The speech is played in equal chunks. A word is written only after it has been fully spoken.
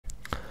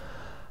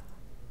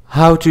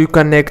How to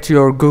connect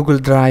your Google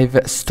Drive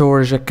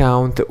storage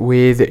account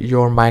with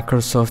your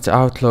Microsoft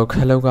Outlook.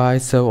 Hello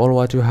guys, so all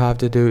what you have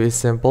to do is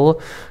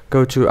simple.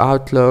 Go to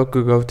Outlook,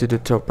 go to the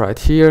top right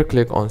here,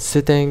 click on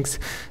settings.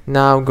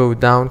 Now go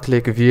down,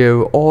 click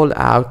view all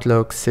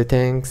Outlook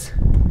settings,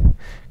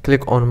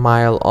 click on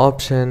mail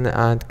option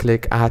and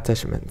click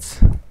attachments.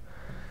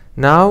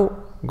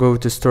 Now go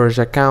to storage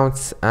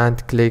accounts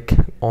and click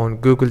on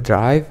Google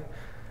Drive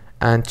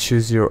and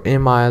choose your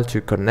email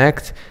to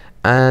connect,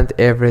 and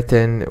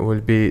everything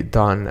will be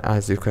done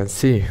as you can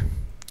see.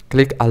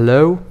 Click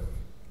allow.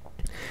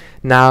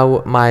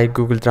 Now my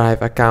Google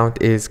Drive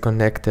account is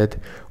connected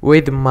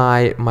with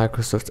my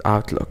Microsoft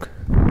Outlook.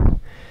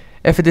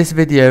 If this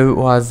video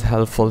was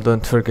helpful,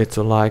 don't forget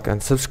to like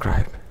and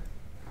subscribe.